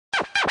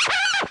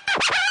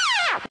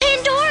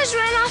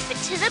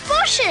the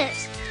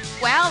bushes.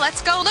 Well,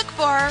 let's go look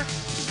for her.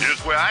 Here's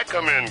where I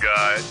come in,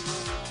 guys.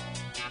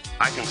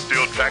 I can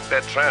still track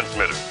that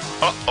transmitter.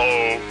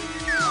 Uh-oh.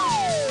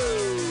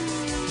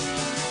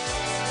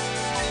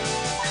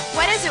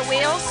 What is it,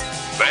 Wheels?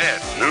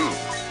 Bad news.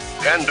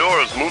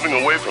 Pandora's moving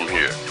away from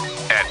here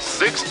at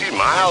 60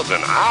 miles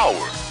an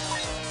hour.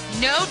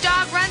 No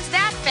dog runs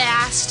that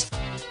fast.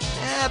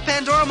 Yeah,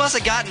 Pandora must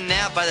have gotten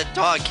nabbed by the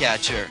dog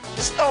catcher.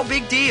 It's no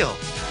big deal.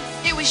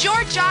 It was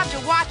your job to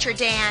watch her,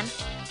 Dan.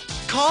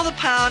 Call the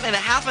pound in a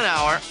half an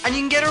hour and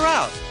you can get her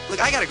out. Look,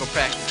 I gotta go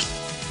practice.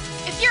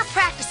 If you're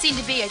practicing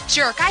to be a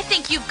jerk, I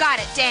think you've got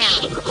it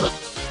down.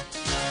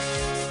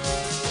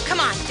 Come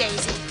on,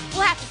 Daisy.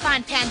 We'll have to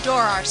find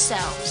Pandora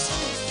ourselves.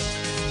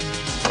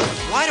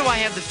 Why do I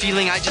have the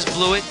feeling I just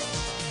blew it?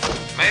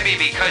 Maybe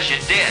because you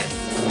did.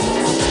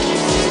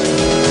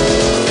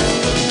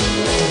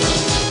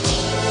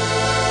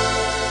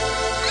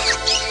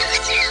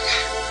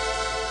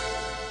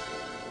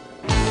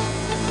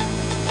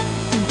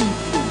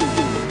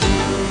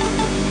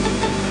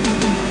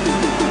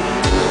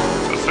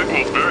 The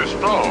signal's very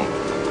strong.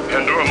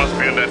 Pandora must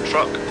be in that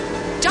truck.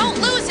 Don't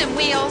lose him,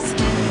 Wheels.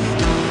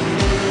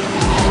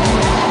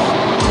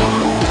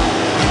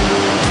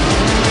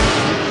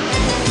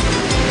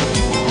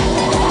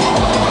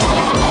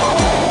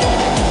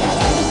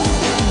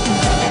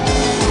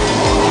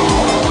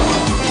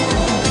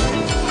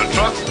 The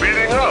truck's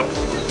speeding up.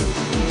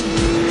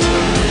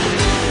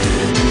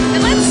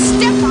 Then let's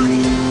step on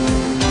it.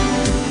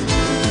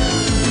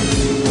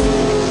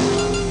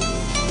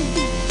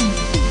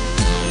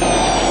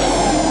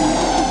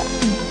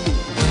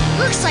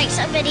 Looks like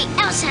somebody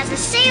else has the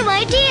same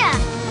idea.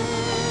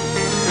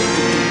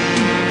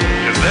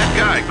 Is that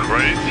guy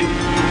crazy?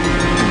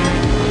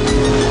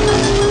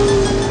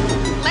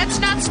 Let's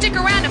not stick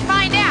around to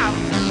find out.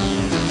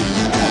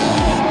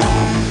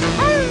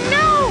 Oh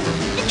no!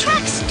 The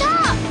truck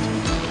stopped!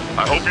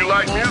 I hope you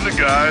like music,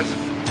 guys,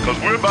 because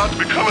we're about to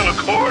become an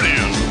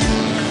accordion.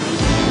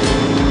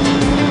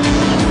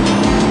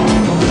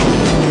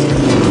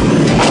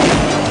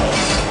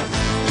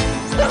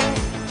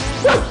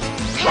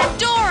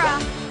 Pandora,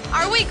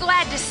 are we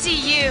glad to see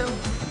you?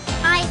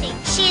 I think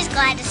she's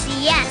glad to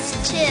see us,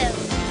 too.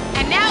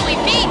 And now we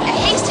meet a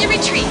hasty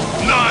retreat.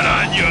 Not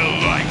on your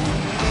life.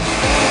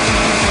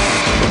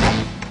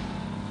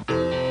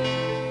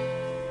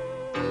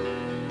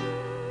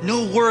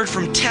 No word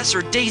from Tess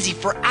or Daisy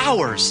for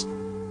hours.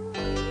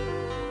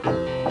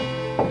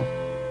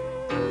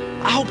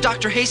 I hope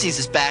Dr. Hastings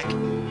is back.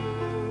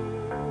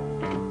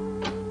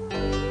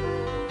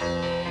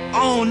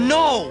 Oh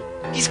no!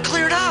 He's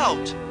cleared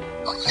out!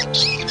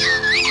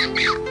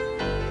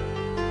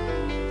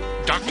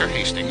 Dr.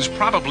 Hastings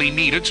probably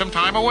needed some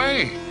time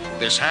away.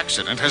 This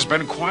accident has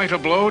been quite a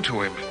blow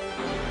to him.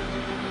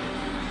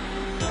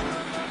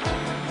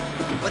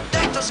 But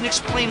that doesn't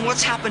explain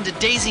what's happened to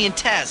Daisy and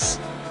Tess.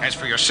 As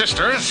for your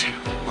sisters,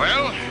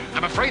 well,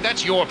 I'm afraid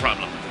that's your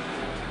problem.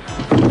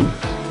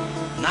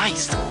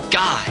 Nice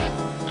guy.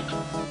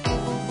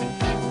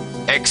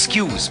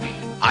 Excuse me,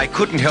 I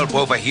couldn't help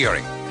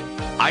overhearing.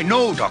 I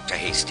know Dr.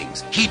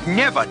 Hastings. He'd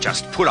never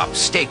just put up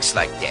stakes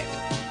like that.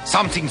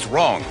 Something's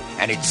wrong,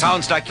 and it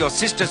sounds like your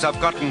sisters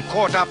have gotten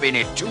caught up in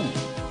it too.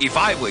 If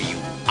I were you,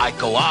 I'd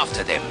go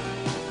after them.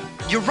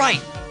 You're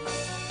right.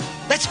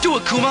 Let's do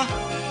it, Kuma.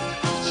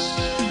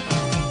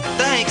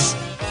 Thanks.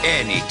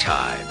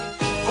 Anytime.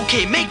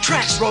 Okay, make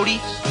tracks, Rhodey.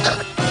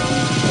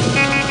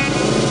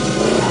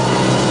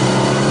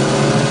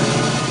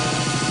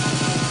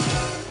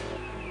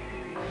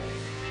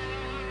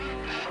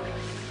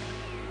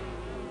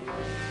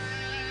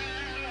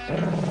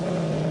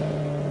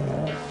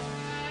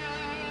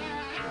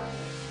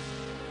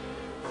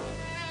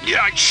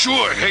 Yeah, I'd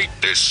sure hate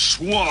this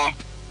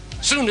swamp.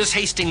 Soon as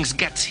Hastings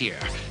gets here,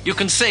 you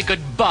can say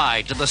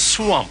goodbye to the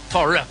swamp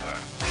forever.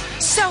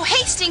 So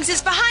Hastings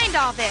is behind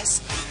all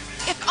this.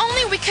 If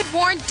only we could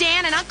warn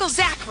Dan and Uncle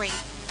Zachary.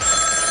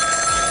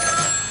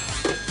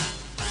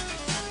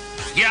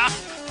 Yeah?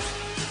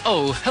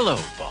 Oh, hello,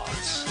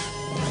 boss.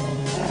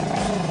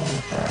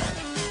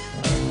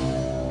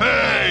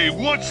 Hey,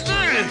 what's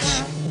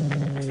this?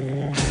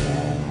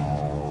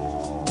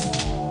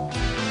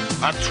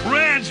 A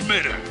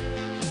transmitter.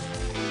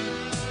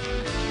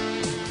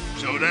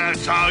 So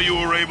that's how you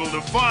were able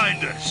to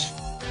find us.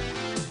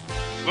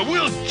 But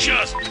we'll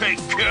just take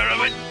care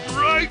of it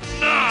right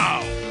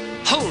now.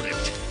 Hold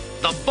it.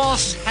 The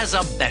boss has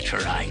a better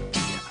idea.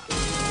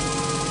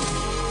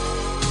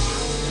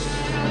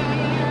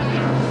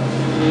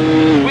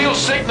 Wheel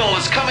signal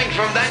is coming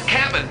from that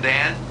cabin,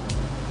 Dan.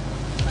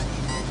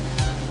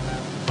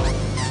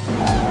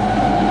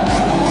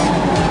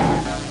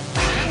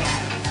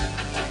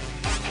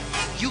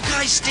 You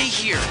guys stay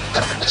here.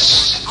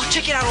 I'll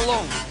check it out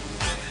alone.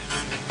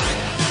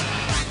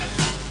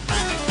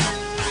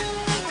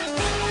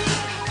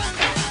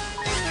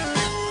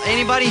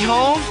 Anybody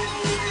home?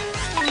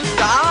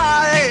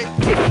 Die!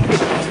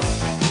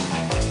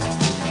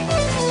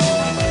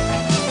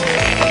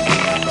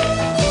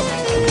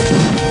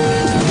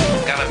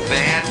 Got a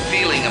bad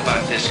feeling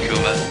about this,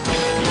 Kuma.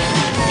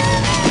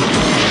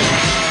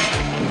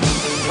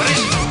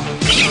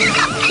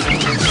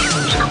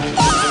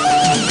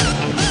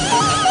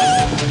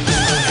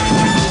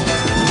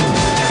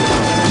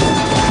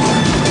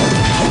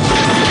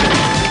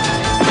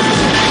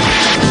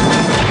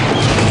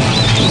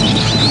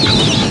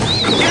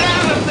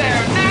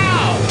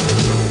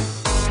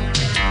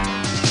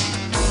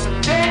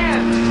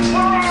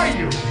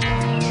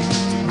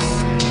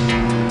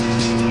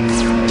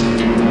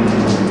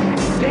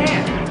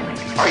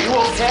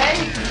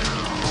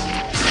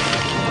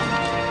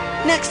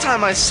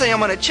 time I say I'm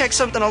gonna check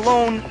something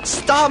alone,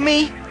 stop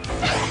me?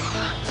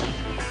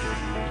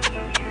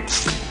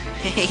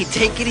 Hey,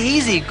 take it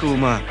easy,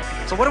 Kuma.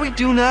 So what do we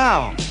do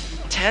now?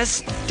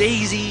 Tess,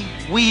 Daisy,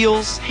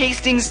 Wheels,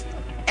 Hastings,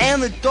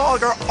 and the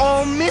dog are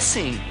all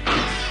missing.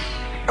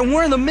 And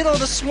we're in the middle of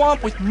the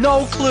swamp with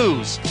no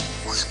clues.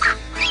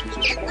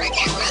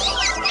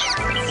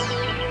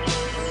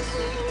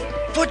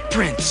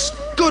 Footprints!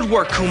 Good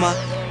work, Kuma.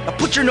 Now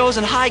put your nose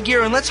in high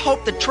gear and let's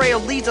hope the trail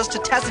leads us to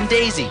Tess and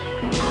Daisy.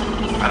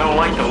 I don't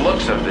like the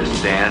looks of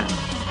this, Dan.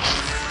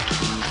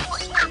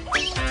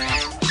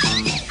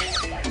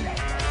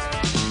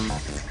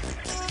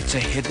 It's a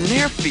hidden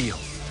airfield.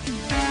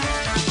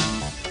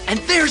 And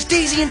there's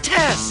Daisy and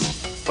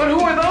Tess. But who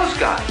are those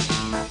guys?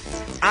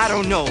 I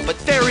don't know, but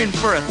they're in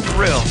for a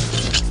thrill.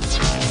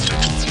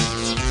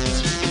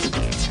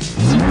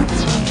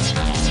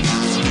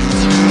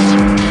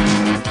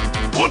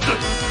 What the?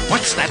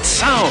 What's that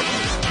sound?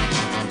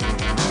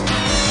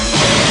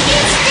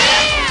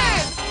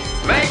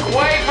 Make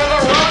way for the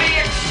Roadie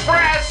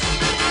Express!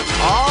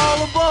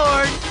 All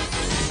aboard!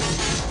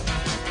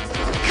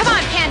 Come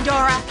on,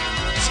 Pandora.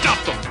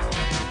 Stop them!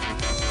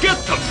 Get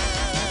them!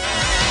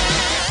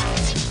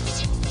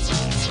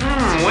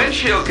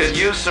 Windshield could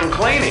use some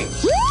cleaning.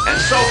 And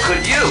so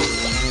could you.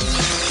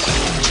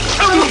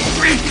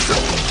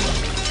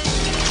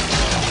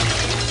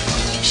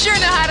 Sure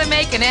know how to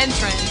make an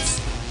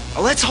entrance.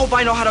 Well, let's hope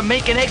I know how to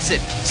make an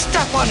exit.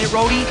 Step on it,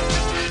 Rhodey.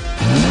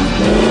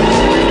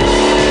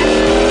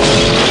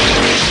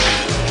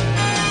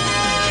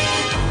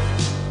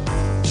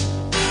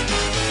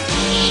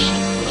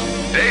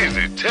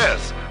 Daisy,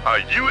 Tess, are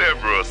you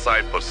ever a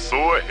sight for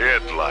sore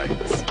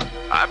headlights?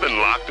 I've been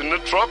locked in the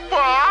truck for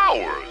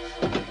hours.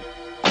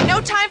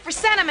 No time for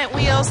sentiment,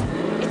 Wheels.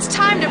 It's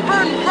time to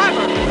burn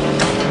rubber.